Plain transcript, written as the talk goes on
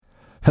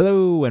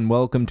Hello and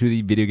welcome to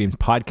the Video Games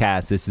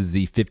Podcast. This is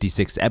the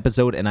 56th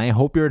episode, and I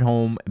hope you're at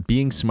home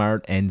being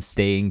smart and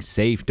staying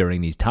safe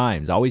during these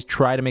times. Always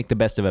try to make the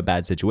best of a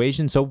bad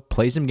situation, so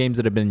play some games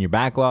that have been in your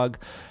backlog.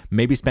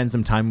 Maybe spend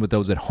some time with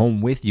those at home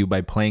with you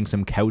by playing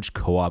some couch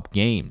co-op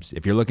games.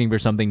 If you're looking for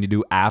something to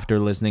do after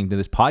listening to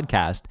this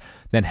podcast,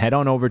 then head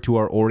on over to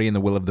our Ori and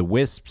the Will of the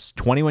Wisps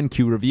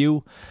 21Q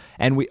review.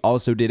 And we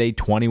also did a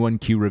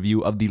 21Q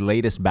review of the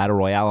latest Battle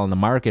Royale on the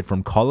market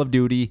from Call of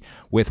Duty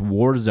with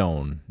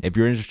Warzone. If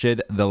you're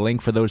interested, the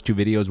link for those two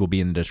videos will be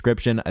in the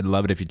description. I'd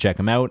love it if you check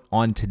them out.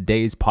 On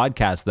today's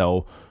podcast,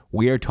 though,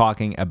 we are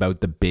talking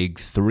about the big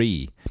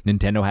three.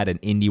 Nintendo had an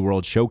Indie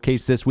World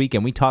Showcase this week,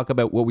 and we talk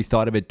about what we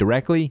thought of it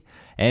directly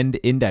and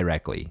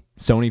indirectly.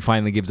 Sony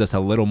finally gives us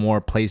a little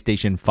more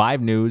PlayStation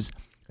 5 news,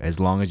 as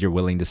long as you're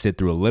willing to sit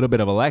through a little bit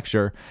of a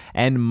lecture,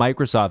 and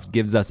Microsoft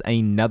gives us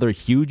another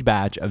huge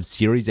batch of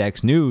Series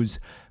X news,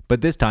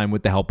 but this time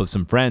with the help of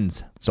some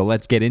friends. So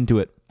let's get into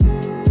it.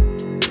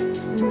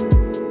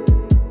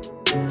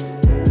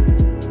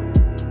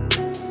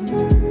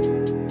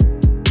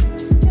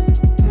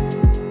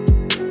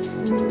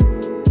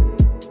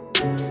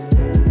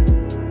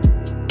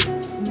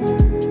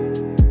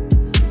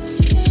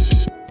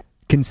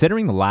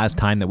 Considering the last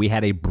time that we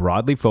had a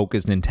broadly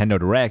focused Nintendo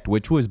Direct,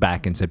 which was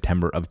back in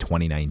September of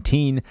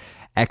 2019,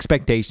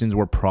 expectations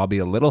were probably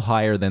a little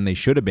higher than they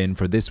should have been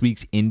for this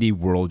week's Indie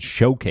World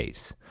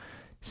Showcase.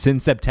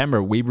 Since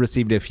September, we've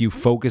received a few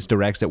focused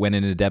Directs that went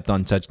into depth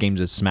on such games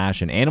as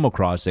Smash and Animal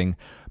Crossing,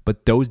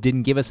 but those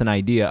didn't give us an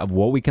idea of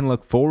what we can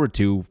look forward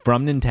to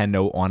from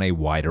Nintendo on a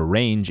wider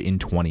range in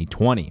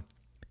 2020.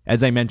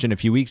 As I mentioned a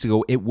few weeks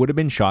ago, it would have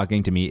been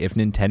shocking to me if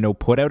Nintendo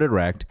put out a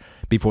Direct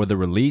before the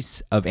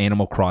release of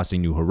Animal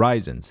Crossing New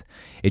Horizons.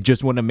 It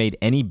just wouldn't have made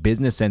any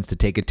business sense to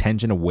take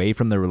attention away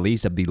from the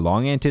release of the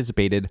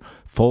long-anticipated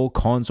full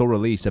console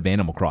release of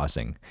Animal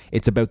Crossing.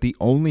 It's about the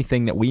only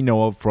thing that we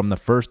know of from the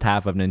first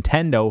half of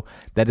Nintendo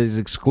that is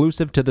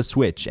exclusive to the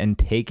Switch, and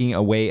taking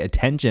away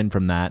attention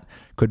from that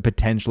could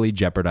potentially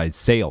jeopardize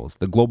sales.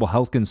 The global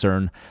health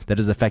concern that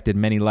has affected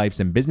many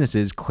lives and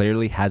businesses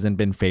clearly hasn't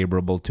been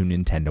favorable to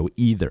Nintendo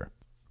either.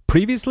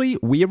 Previously,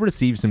 we have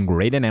received some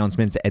great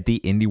announcements at the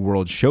Indie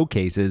World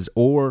Showcases,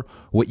 or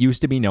what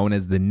used to be known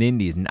as the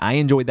Nindies, and I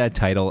enjoyed that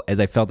title as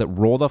I felt it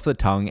rolled off the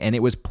tongue and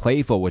it was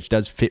playful, which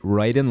does fit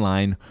right in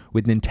line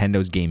with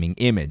Nintendo's gaming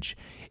image.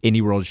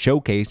 Indie World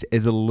Showcase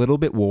is a little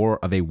bit more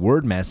of a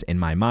word mess in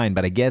my mind,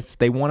 but I guess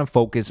they want to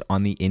focus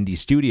on the indie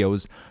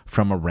studios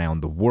from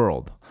around the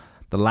world.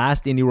 The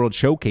last Indie World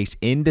Showcase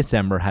in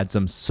December had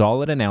some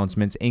solid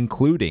announcements,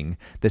 including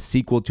the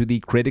sequel to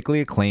the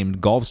critically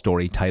acclaimed golf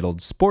story titled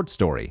Sports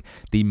Story,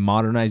 the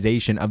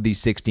modernization of the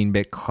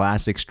 16-bit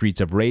classic Streets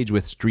of Rage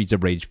with Streets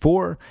of Rage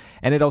 4,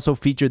 and it also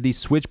featured the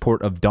Switch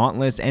port of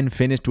Dauntless and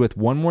finished with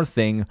one more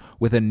thing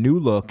with a new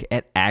look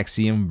at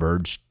Axiom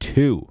Verge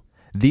 2.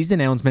 These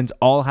announcements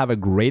all have a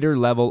greater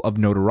level of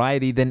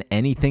notoriety than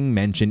anything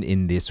mentioned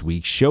in this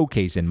week's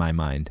showcase in my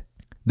mind.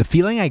 The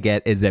feeling I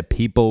get is that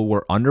people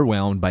were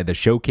underwhelmed by the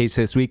showcase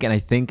this week, and I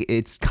think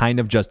it's kind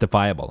of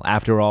justifiable.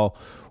 After all,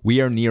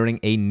 we are nearing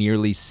a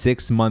nearly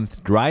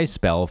 6-month dry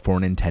spell for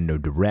Nintendo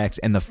Directs,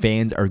 and the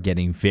fans are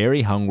getting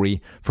very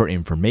hungry for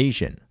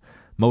information.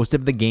 Most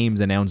of the games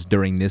announced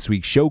during this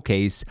week's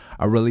showcase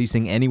are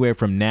releasing anywhere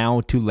from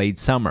now to late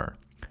summer.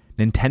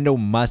 Nintendo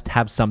must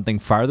have something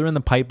farther in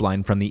the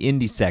pipeline from the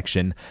indie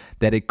section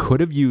that it could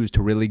have used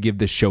to really give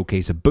the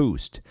showcase a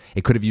boost.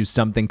 It could have used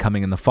something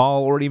coming in the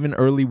fall or even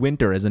early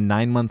winter, as a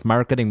 9-month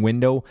marketing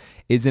window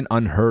isn't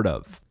unheard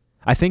of.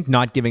 I think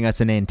not giving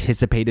us an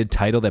anticipated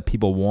title that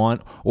people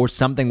want or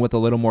something with a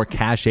little more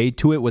cachet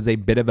to it was a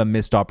bit of a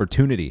missed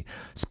opportunity.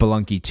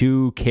 Spelunky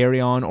 2,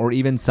 Carry On, or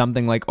even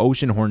something like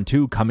Oceanhorn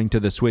 2 coming to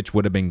the Switch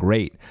would have been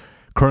great.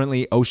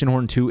 Currently,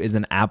 Oceanhorn 2 is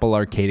an Apple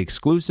Arcade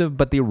exclusive,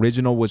 but the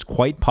original was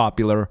quite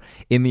popular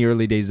in the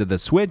early days of the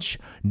Switch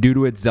due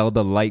to its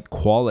Zelda-like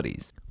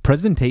qualities.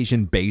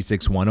 Presentation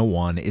Basics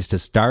 101 is to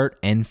start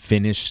and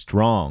finish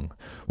strong.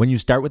 When you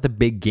start with a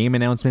big game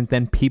announcement,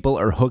 then people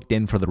are hooked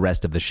in for the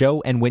rest of the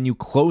show, and when you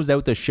close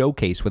out the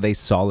showcase with a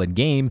solid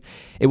game,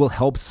 it will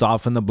help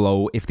soften the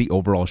blow if the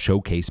overall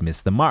showcase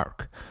missed the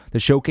mark. The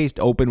showcase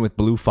opened with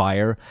Blue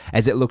Fire,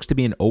 as it looks to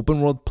be an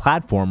open-world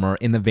platformer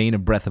in the vein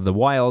of Breath of the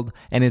Wild,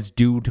 and it's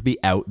due to be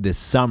out this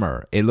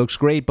summer. It looks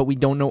great, but we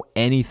don't know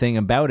anything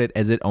about it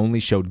as it only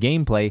showed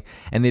gameplay,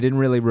 and they didn't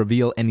really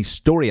reveal any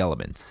story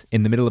elements.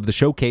 In the middle of the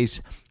showcase,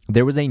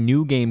 there was a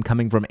new game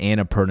coming from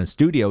Annapurna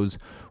Studios,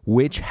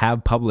 which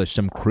have published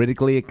some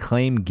critically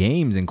acclaimed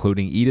games,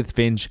 including Edith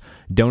Finch,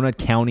 Donut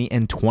County,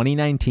 and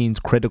 2019's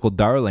critical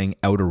darling,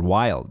 Outer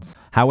Wilds.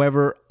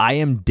 However, I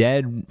Am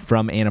Dead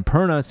from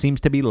Annapurna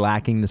seems to be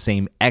lacking the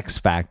same X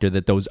factor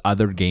that those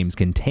other games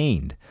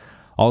contained.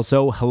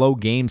 Also, Hello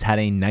Games had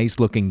a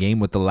nice-looking game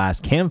with The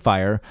Last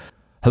Campfire.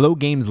 Hello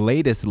Games'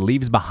 latest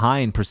leaves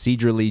behind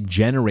procedurally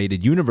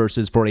generated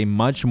universes for a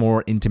much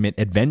more intimate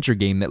adventure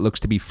game that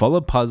looks to be full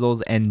of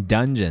puzzles and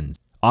dungeons.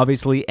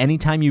 Obviously,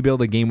 anytime you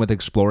build a game with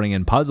exploring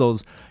and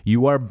puzzles,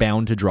 you are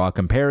bound to draw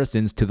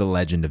comparisons to The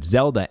Legend of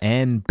Zelda,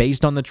 and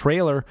based on the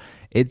trailer,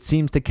 it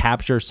seems to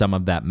capture some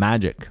of that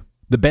magic.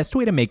 The best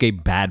way to make a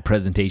bad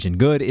presentation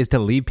good is to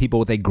leave people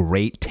with a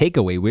great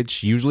takeaway,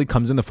 which usually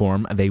comes in the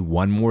form of a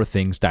one more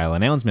thing style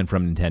announcement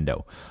from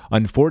Nintendo.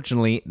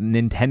 Unfortunately,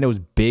 Nintendo's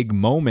big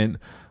moment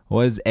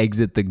was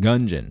Exit the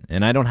Gungeon,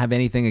 and I don't have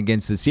anything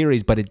against the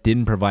series, but it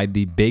didn't provide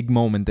the big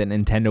moment that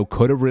Nintendo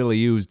could have really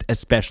used,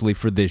 especially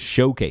for this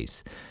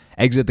showcase.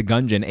 Exit the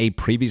Gungeon, a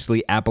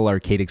previously Apple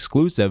Arcade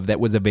exclusive that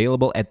was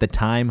available at the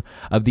time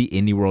of the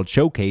Indie World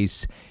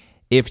Showcase,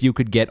 if you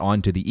could get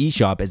onto the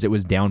eShop, as it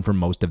was down for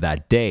most of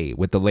that day.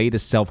 With the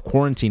latest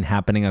self-quarantine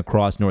happening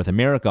across North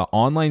America,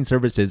 online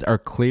services are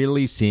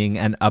clearly seeing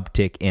an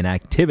uptick in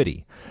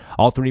activity.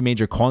 All three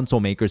major console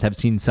makers have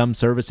seen some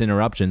service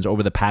interruptions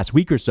over the past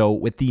week or so,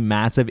 with the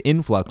massive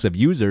influx of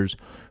users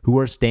who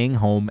are staying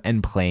home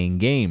and playing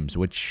games,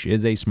 which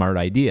is a smart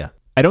idea.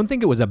 I don't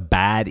think it was a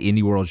bad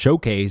Indie World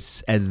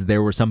Showcase, as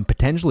there were some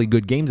potentially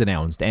good games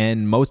announced,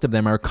 and most of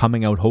them are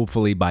coming out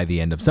hopefully by the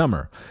end of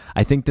summer.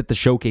 I think that the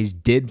showcase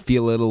did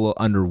feel a little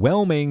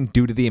underwhelming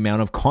due to the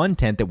amount of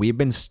content that we have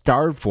been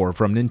starved for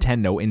from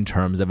Nintendo in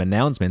terms of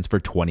announcements for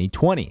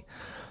 2020.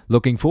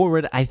 Looking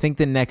forward, I think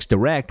the next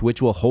Direct,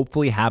 which will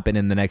hopefully happen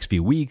in the next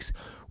few weeks,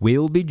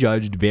 will be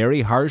judged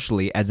very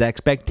harshly, as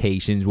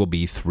expectations will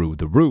be through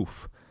the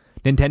roof.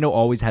 Nintendo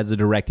always has a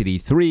Direct at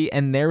E3,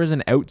 and there is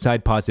an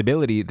outside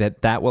possibility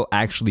that that will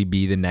actually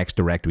be the next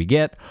Direct we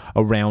get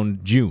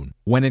around June.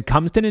 When it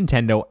comes to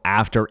Nintendo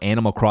after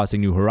Animal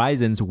Crossing New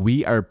Horizons,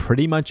 we are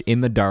pretty much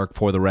in the dark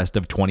for the rest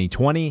of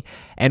 2020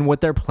 and what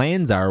their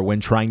plans are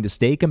when trying to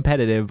stay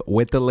competitive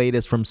with the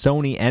latest from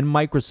Sony and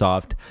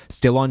Microsoft,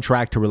 still on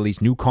track to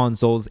release new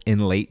consoles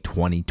in late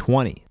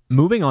 2020.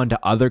 Moving on to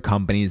other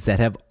companies that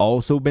have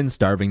also been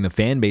starving the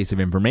fan base of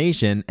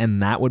information, and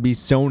that would be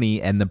Sony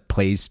and the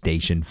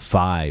PlayStation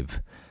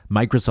 5.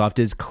 Microsoft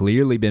has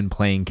clearly been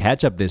playing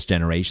catch-up this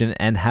generation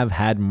and have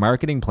had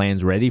marketing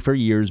plans ready for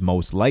years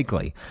most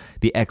likely.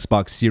 The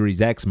Xbox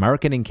Series X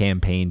marketing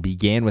campaign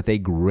began with a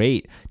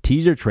great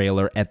teaser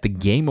trailer at the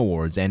Game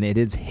Awards, and it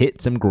has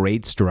hit some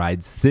great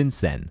strides since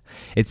then.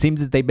 It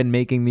seems that they've been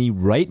making the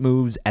right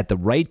moves at the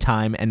right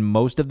time, and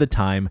most of the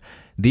time,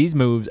 these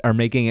moves are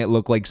making it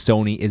look like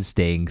Sony is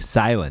staying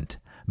silent.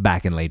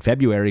 Back in late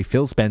February,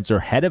 Phil Spencer,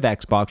 head of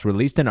Xbox,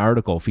 released an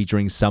article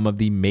featuring some of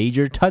the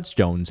major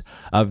touchstones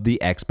of the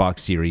Xbox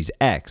Series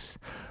X.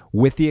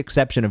 With the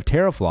exception of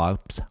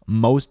teraflops,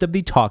 most of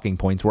the talking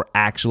points were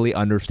actually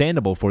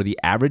understandable for the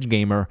average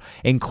gamer,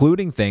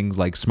 including things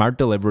like smart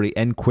delivery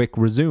and quick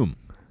resume.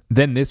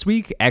 Then this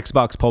week,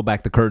 Xbox pulled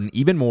back the curtain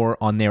even more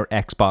on their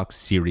Xbox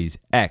Series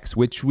X,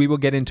 which we will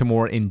get into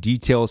more in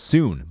detail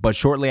soon. But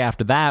shortly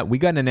after that, we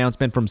got an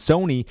announcement from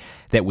Sony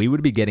that we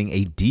would be getting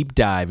a deep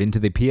dive into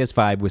the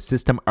PS5 with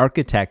system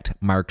architect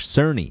Mark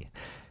Cerny.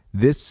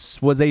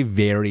 This was a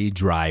very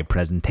dry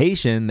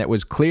presentation that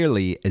was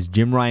clearly, as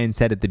Jim Ryan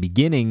said at the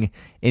beginning,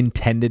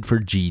 intended for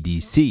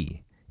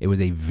GDC. It was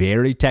a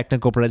very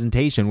technical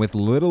presentation with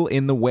little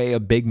in the way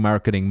of big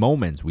marketing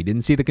moments. We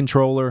didn't see the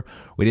controller,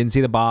 we didn't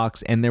see the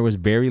box, and there was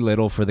very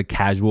little for the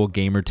casual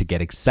gamer to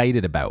get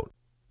excited about.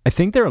 I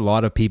think there are a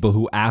lot of people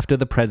who, after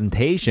the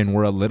presentation,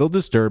 were a little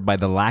disturbed by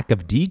the lack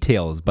of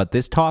details, but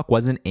this talk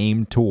wasn't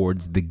aimed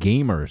towards the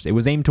gamers. It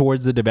was aimed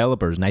towards the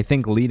developers, and I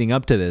think leading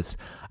up to this,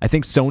 I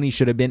think Sony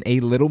should have been a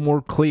little more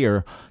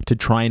clear to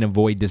try and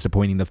avoid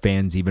disappointing the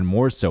fans even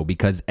more so,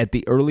 because at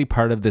the early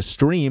part of the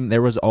stream,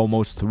 there was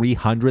almost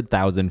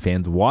 300,000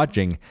 fans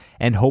watching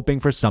and hoping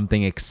for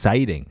something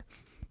exciting.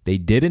 They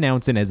did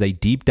announce it as a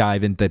deep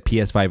dive into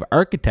PS5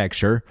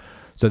 architecture,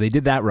 so they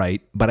did that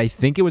right, but I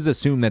think it was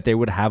assumed that they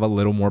would have a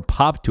little more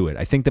pop to it.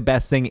 I think the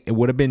best thing it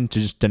would have been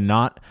to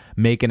not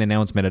make an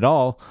announcement at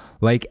all,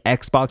 like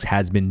Xbox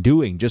has been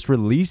doing. Just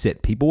release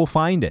it. People will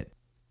find it.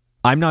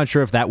 I'm not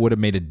sure if that would have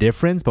made a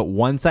difference, but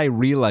once I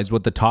realized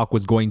what the talk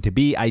was going to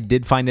be, I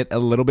did find it a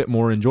little bit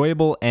more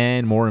enjoyable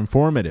and more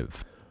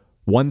informative.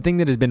 One thing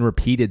that has been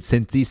repeated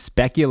since the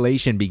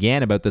speculation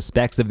began about the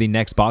specs of the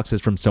next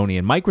boxes from Sony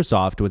and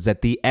Microsoft was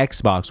that the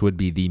Xbox would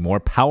be the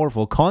more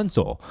powerful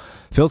console.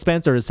 Phil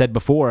Spencer has said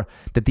before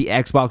that the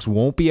Xbox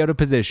won't be out of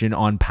position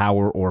on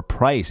power or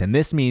price, and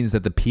this means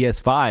that the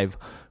PS5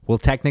 will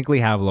technically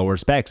have lower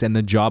specs, and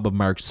the job of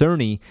Mark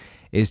Cerny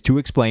is to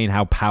explain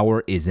how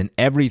power isn't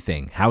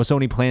everything. How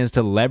Sony plans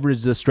to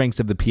leverage the strengths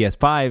of the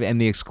PS5 and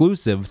the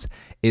exclusives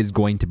is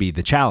going to be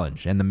the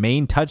challenge. And the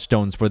main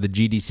touchstones for the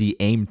GDC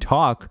AIM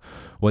talk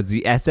was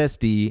the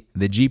SSD,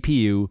 the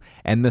GPU,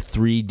 and the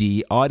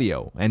 3D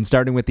audio. And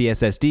starting with the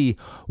SSD,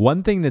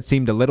 one thing that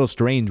seemed a little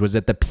strange was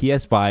that the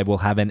PS5 will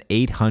have an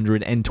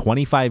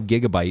 825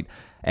 gigabyte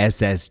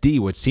SSD,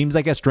 which seems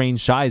like a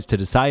strange size to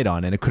decide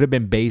on, and it could have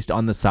been based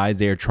on the size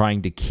they are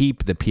trying to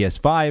keep the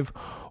PS5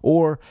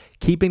 or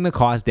keeping the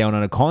cost down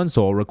on a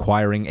console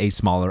requiring a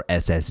smaller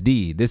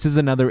SSD. This is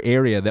another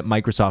area that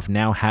Microsoft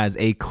now has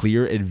a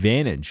clear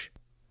advantage.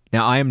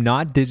 Now, I am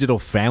not Digital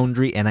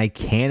Foundry, and I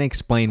can't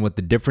explain what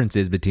the difference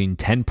is between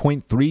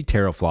 10.3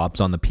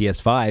 teraflops on the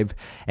PS5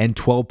 and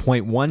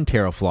 12.1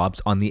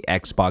 teraflops on the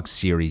Xbox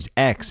Series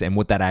X, and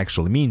what that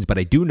actually means, but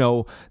I do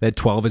know that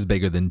 12 is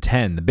bigger than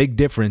 10. The big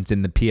difference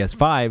in the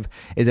PS5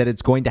 is that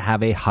it's going to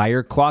have a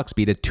higher clock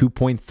speed at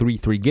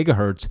 2.33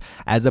 gigahertz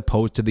as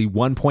opposed to the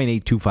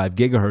 1.825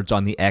 gigahertz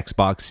on the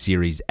Xbox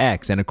Series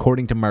X, and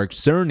according to Mark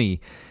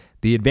Cerny,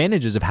 the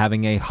advantages of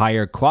having a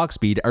higher clock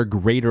speed are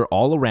greater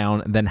all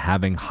around than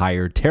having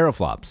higher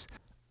teraflops.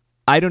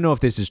 I don't know if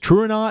this is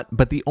true or not,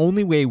 but the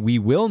only way we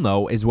will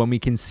know is when we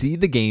can see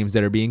the games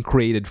that are being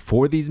created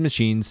for these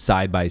machines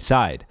side by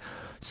side.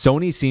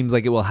 Sony seems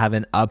like it will have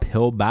an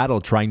uphill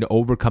battle trying to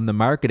overcome the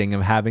marketing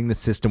of having the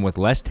system with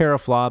less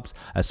teraflops,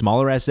 a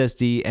smaller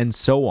SSD, and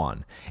so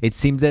on. It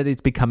seems that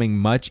it's becoming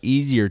much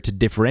easier to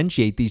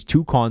differentiate these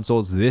two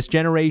consoles this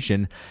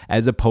generation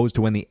as opposed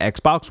to when the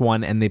Xbox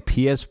One and the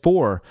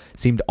PS4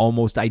 seemed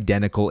almost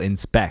identical in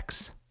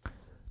specs.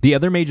 The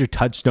other major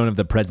touchstone of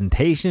the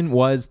presentation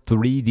was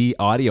 3D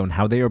audio and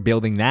how they are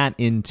building that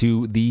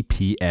into the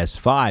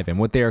PS5 and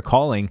what they are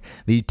calling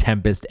the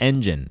Tempest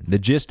engine. The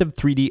gist of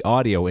 3D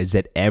audio is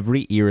that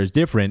every ear is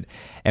different,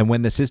 and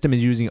when the system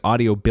is using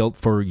audio built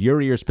for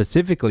your ear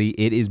specifically,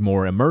 it is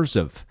more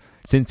immersive.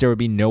 Since there would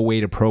be no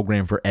way to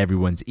program for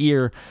everyone's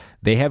ear,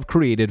 they have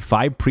created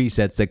 5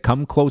 presets that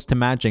come close to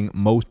matching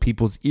most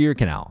people's ear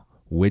canal,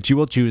 which you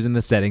will choose in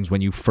the settings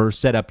when you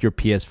first set up your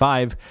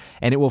PS5,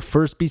 and it will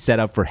first be set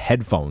up for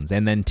headphones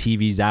and then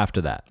TVs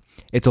after that.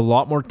 It's a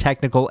lot more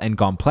technical and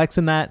complex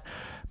than that,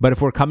 but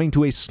if we're coming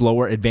to a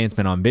slower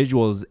advancement on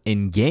visuals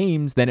in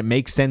games, then it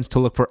makes sense to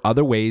look for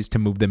other ways to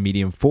move the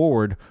medium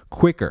forward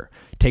quicker.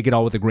 Take it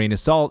all with a grain of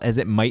salt, as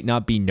it might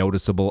not be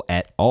noticeable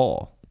at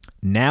all.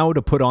 Now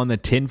to put on the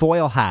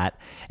tinfoil hat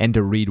and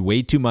to read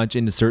way too much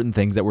into certain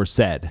things that were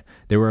said.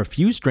 There were a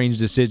few strange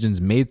decisions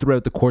made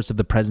throughout the course of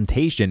the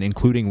presentation,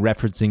 including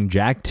referencing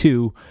Jack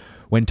 2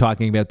 when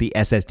talking about the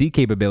SSD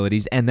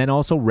capabilities, and then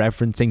also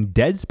referencing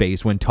Dead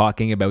Space when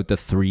talking about the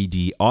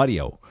 3D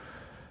audio.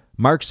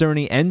 Mark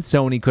Cerny and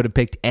Sony could have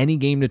picked any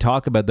game to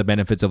talk about the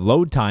benefits of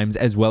load times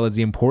as well as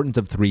the importance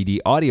of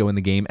 3D audio in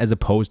the game as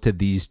opposed to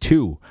these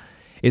two.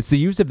 It's the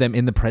use of them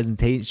in the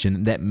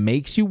presentation that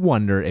makes you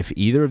wonder if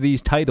either of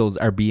these titles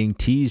are being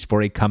teased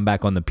for a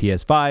comeback on the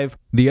PS5.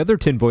 The other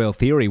tinfoil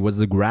theory was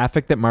the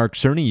graphic that Mark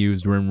Cerny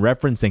used when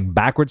referencing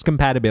backwards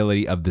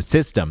compatibility of the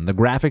system. The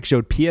graphic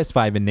showed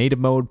PS5 in native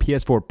mode,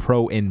 PS4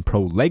 Pro in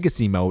Pro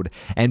Legacy mode,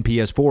 and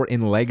PS4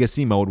 in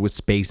Legacy mode with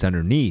space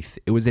underneath.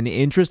 It was an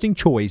interesting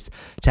choice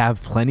to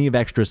have plenty of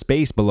extra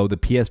space below the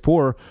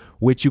PS4,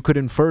 which you could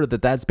infer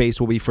that space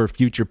will be for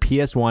future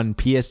PS1,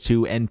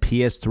 PS2, and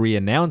PS3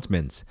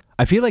 announcements.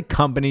 I feel like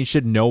companies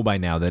should know by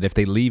now that if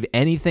they leave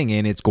anything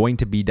in, it's going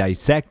to be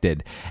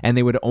dissected, and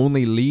they would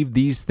only leave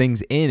these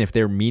things in if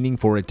they're meaning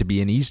for it to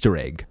be an Easter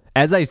egg.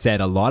 As I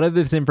said, a lot of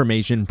this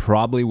information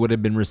probably would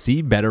have been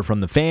received better from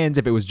the fans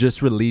if it was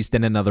just released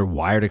in another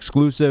Wired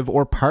exclusive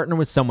or partner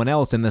with someone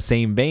else in the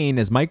same vein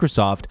as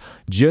Microsoft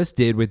just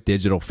did with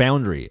Digital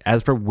Foundry.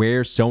 As for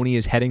where Sony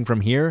is heading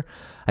from here,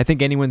 I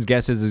think anyone's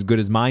guess is as good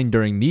as mine.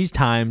 During these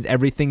times,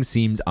 everything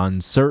seems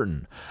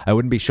uncertain. I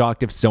wouldn't be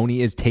shocked if Sony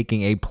is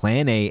taking a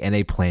Plan A and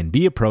a Plan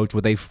B approach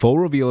with a full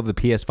reveal of the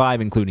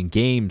PS5, including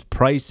games,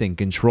 pricing,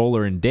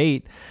 controller, and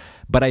date.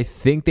 But I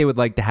think they would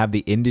like to have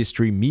the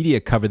industry media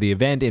cover the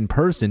event in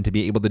person to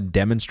be able to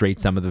demonstrate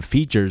some of the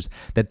features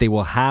that they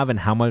will have and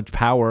how much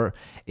power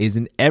is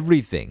in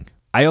everything.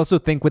 I also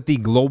think with the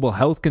global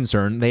health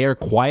concern, they are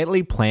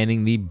quietly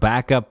planning the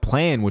backup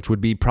plan, which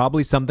would be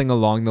probably something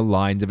along the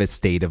lines of a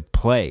state of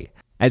play.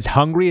 As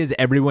hungry as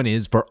everyone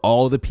is for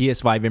all the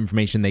PS5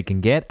 information they can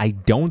get, I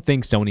don't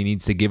think Sony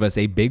needs to give us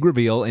a big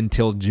reveal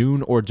until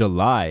June or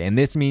July, and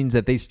this means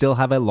that they still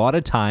have a lot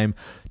of time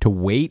to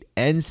wait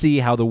and see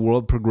how the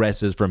world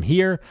progresses from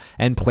here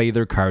and play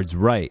their cards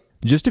right.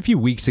 Just a few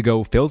weeks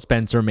ago, Phil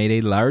Spencer made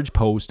a large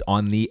post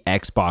on the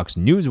Xbox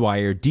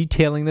Newswire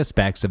detailing the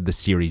specs of the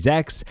Series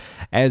X,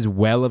 as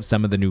well as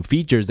some of the new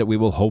features that we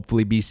will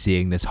hopefully be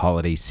seeing this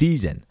holiday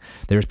season.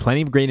 There's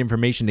plenty of great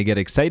information to get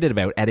excited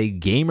about at a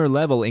gamer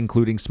level,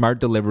 including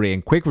smart delivery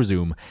and quick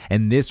resume,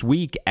 and this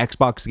week,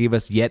 Xbox gave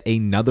us yet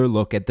another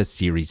look at the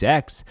Series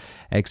X,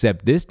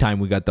 except this time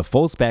we got the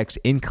full specs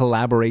in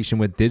collaboration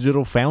with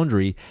Digital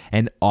Foundry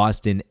and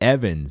Austin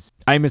Evans.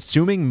 I'm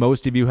assuming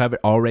most of you have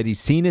already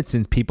seen it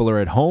since people are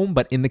at home,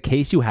 but in the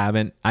case you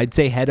haven't, I'd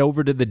say head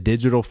over to the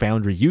Digital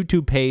Foundry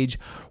YouTube page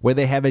where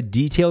they have a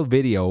detailed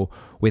video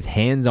with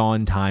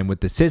hands-on time with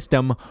the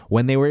system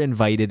when they were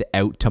invited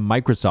out to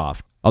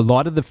Microsoft. A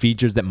lot of the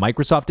features that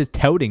Microsoft is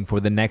touting for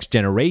the next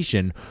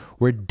generation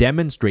were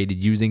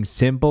demonstrated using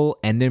simple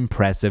and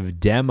impressive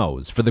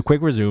demos. For the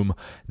quick resume,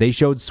 they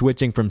showed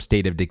switching from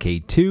State of Decay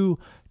 2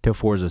 to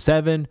Forza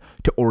 7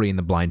 to Ori and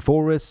the Blind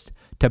Forest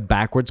to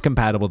backwards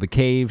compatible The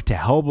Cave to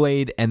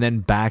Hellblade and then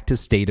back to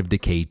State of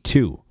Decay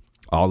 2.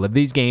 All of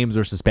these games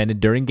were suspended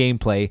during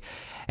gameplay,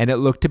 and it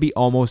looked to be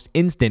almost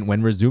instant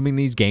when resuming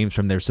these games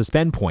from their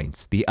suspend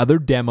points. The other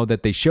demo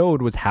that they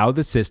showed was how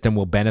the system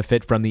will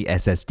benefit from the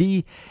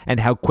SSD and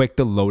how quick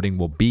the loading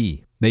will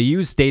be. They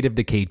use State of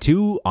Decay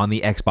 2 on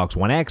the Xbox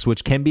One X,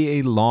 which can be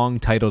a long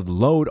title to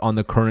load on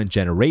the current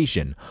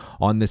generation.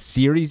 On the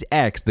Series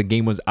X, the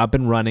game was up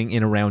and running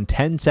in around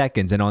 10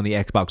 seconds, and on the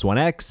Xbox One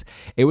X,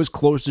 it was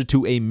closer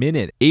to a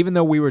minute. Even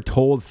though we were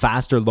told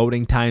faster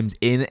loading times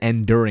in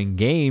and during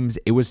games,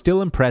 it was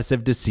still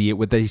impressive to see it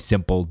with a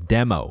simple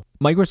demo.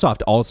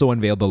 Microsoft also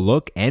unveiled the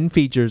look and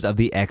features of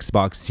the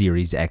Xbox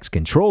Series X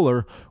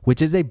controller, which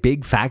is a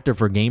big factor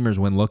for gamers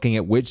when looking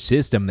at which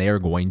system they are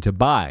going to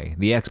buy.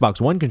 The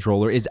Xbox One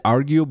controller is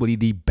arguably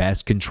the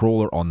best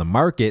controller on the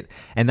market,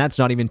 and that's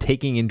not even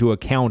taking into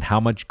account how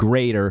much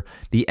greater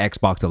the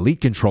Xbox Elite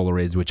controller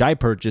is, which I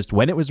purchased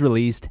when it was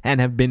released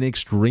and have been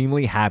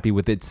extremely happy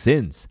with it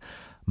since.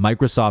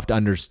 Microsoft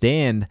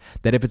understand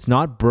that if it's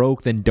not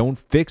broke, then don't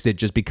fix it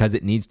just because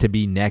it needs to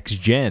be next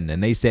gen.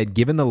 And they said,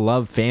 given the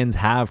love fans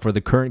have for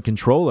the current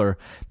controller,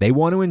 they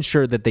want to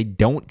ensure that they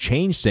don't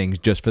change things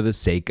just for the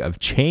sake of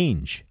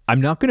change.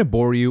 I'm not going to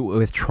bore you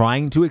with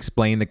trying to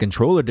explain the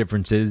controller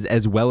differences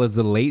as well as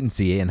the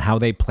latency and how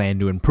they plan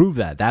to improve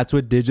that. That's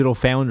what Digital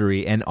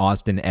Foundry and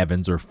Austin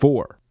Evans are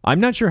for. I'm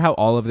not sure how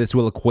all of this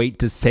will equate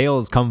to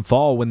sales come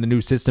fall when the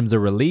new systems are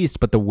released,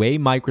 but the way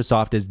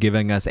Microsoft is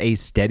giving us a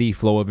steady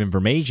flow of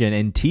information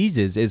and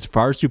teases is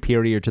far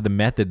superior to the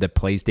method that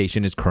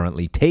PlayStation is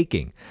currently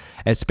taking,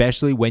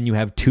 especially when you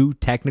have two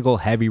technical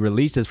heavy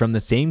releases from the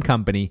same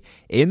company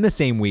in the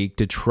same week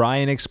to try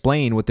and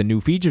explain what the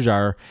new features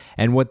are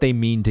and what they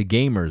mean to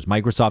gamers.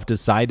 Microsoft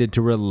decided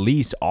to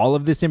release all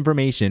of this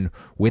information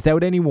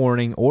without any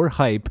warning or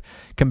hype,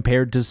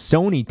 compared to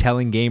Sony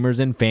telling gamers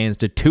and fans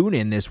to tune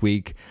in this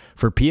week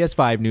for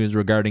PS5 news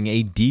regarding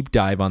a deep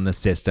dive on the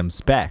system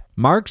spec.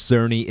 Mark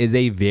Cerny is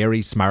a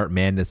very smart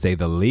man to say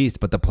the least,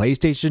 but the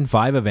PlayStation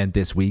 5 event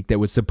this week that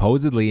was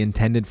supposedly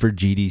intended for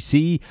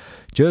GDC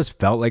just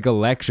felt like a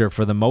lecture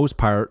for the most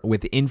part,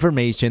 with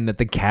information that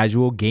the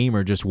casual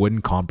gamer just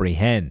wouldn't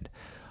comprehend.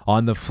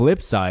 On the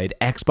flip side,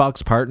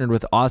 Xbox partnered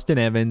with Austin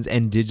Evans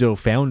and Digital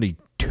Foundry,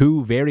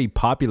 two very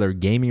popular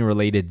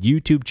gaming-related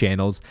YouTube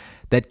channels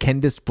that can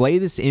display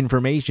this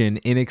information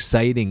in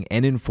exciting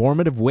and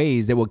informative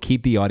ways that will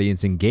keep the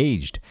audience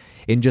engaged.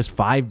 In just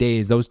 5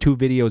 days, those two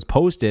videos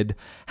posted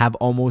have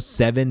almost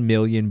 7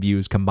 million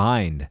views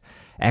combined.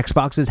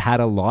 Xbox has had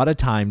a lot of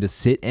time to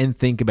sit and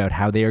think about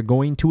how they are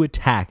going to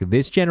attack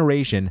this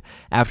generation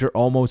after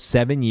almost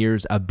 7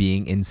 years of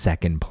being in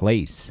second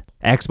place.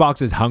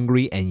 Xbox is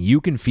hungry and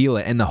you can feel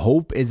it, and the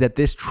hope is that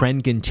this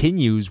trend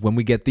continues when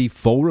we get the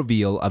full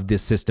reveal of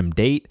this system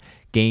date,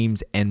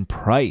 games, and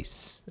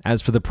price.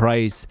 As for the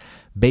price,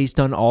 based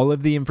on all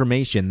of the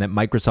information that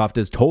Microsoft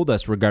has told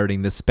us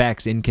regarding the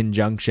specs in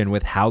conjunction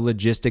with how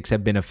logistics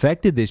have been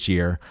affected this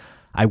year,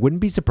 I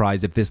wouldn't be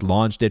surprised if this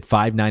launched at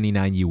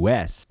 $599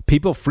 US.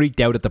 People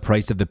freaked out at the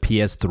price of the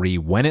PS3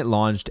 when it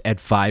launched at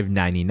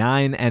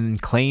 $599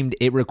 and claimed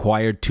it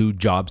required 2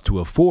 jobs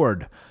to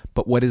afford.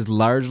 But what is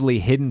largely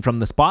hidden from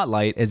the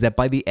spotlight is that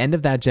by the end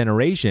of that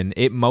generation,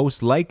 it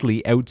most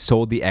likely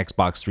outsold the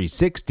Xbox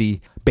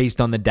 360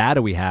 based on the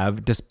data we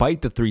have,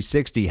 despite the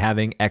 360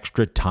 having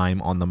extra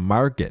time on the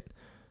market.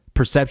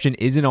 Perception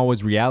isn't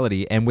always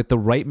reality, and with the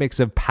right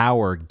mix of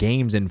power,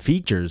 games, and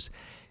features,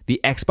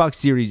 the Xbox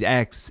Series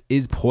X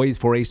is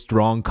poised for a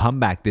strong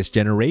comeback this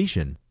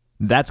generation.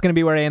 That's going to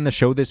be where I end the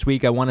show this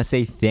week. I want to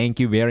say thank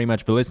you very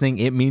much for listening.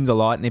 It means a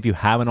lot, and if you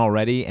haven't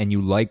already and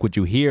you like what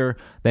you hear,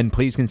 then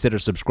please consider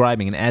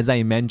subscribing. And as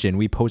I mentioned,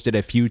 we posted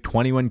a few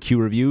 21Q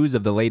reviews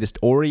of the latest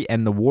Ori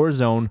and the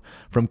Warzone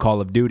from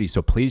Call of Duty,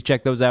 so please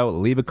check those out,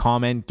 leave a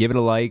comment, give it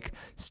a like,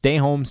 stay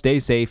home, stay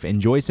safe,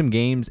 enjoy some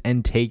games,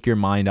 and take your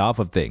mind off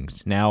of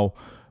things. Now,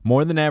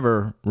 more than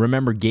ever,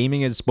 remember,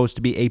 gaming is supposed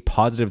to be a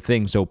positive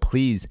thing, so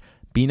please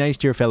be nice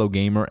to your fellow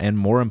gamer, and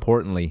more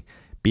importantly,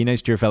 be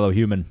nice to your fellow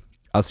human.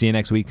 I'll see you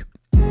next week.